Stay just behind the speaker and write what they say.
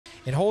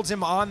It holds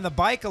him on the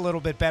bike a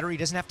little bit better. He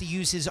doesn't have to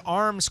use his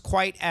arms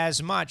quite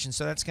as much, and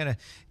so that's going to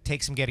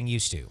take some getting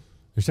used to.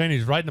 You're saying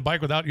he's riding the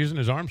bike without using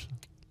his arms?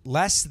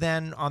 Less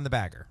than on the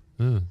bagger.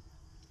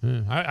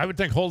 I would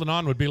think holding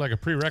on would be like a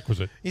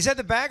prerequisite. He said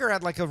the bagger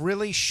had like a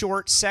really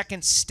short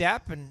second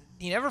step, and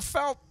he never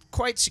felt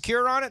quite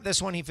secure on it.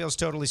 This one he feels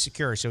totally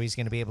secure, so he's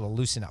going to be able to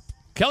loosen up.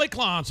 Kelly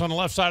Clontz on the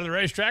left side of the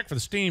racetrack for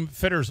the Steam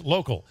Fitters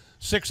Local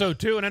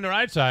 602, and in the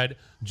right side,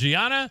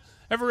 Jianna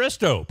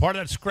Evaristo, part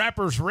of that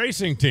Scrappers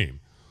Racing team.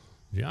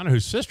 Jianna,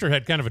 whose sister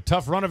had kind of a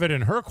tough run of it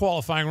in her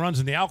qualifying runs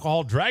in the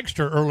alcohol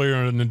dragster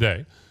earlier in the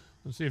day.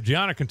 Let's see if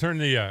Jianna can turn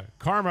the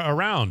karma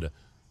around.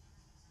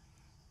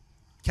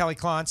 Kelly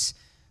Clontz,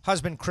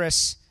 husband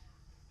Chris,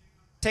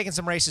 taking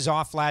some races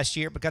off last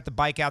year, but got the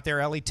bike out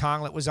there. Ellie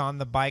Tonglet was on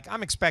the bike.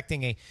 I'm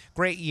expecting a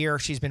great year.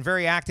 She's been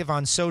very active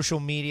on social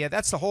media.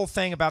 That's the whole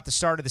thing about the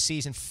start of the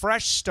season.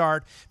 Fresh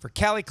start for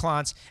Kelly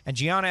Clontz and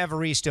Jianna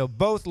Evaristo,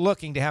 both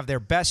looking to have their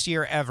best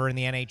year ever in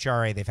the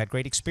NHRA. They've had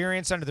great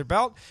experience under their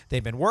belt.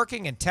 They've been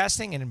working and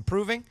testing and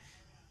improving.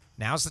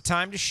 Now's the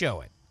time to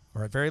show it,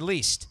 or at very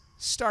least,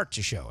 start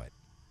to show it.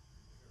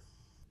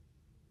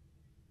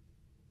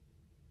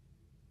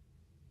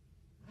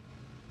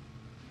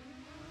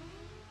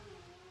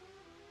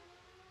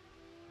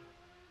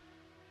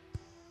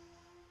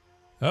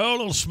 Oh, a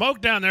little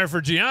smoke down there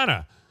for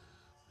Jianna.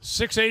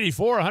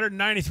 684,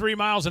 193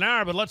 miles an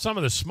hour, but let some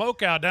of the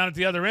smoke out down at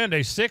the other end.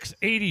 A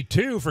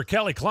 682 for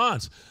Kelly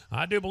Clontz.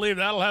 I do believe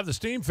that'll have the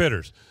Steam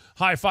Fitters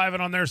high-fiving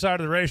on their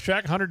side of the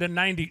racetrack.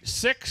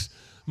 196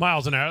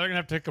 miles an hour. They're going to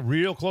have to take a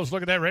real close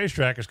look at that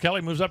racetrack as Kelly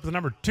moves up to the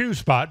number 2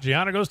 spot.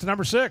 Jianna goes to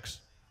number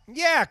 6.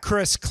 Yeah,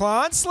 Chris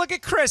Clontz. Look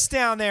at Chris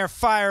down there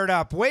fired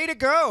up. Way to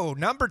go.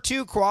 Number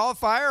 2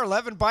 qualifier,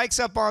 11 bikes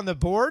up on the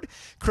board.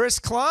 Chris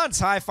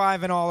Clontz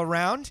high-fiving all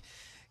around.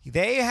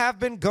 They have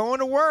been going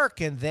to work,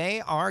 and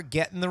they are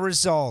getting the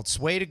results.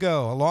 Way to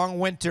go. A long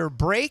winter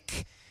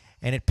break,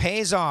 and it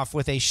pays off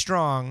with a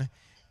strong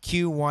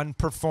Q1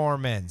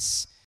 performance.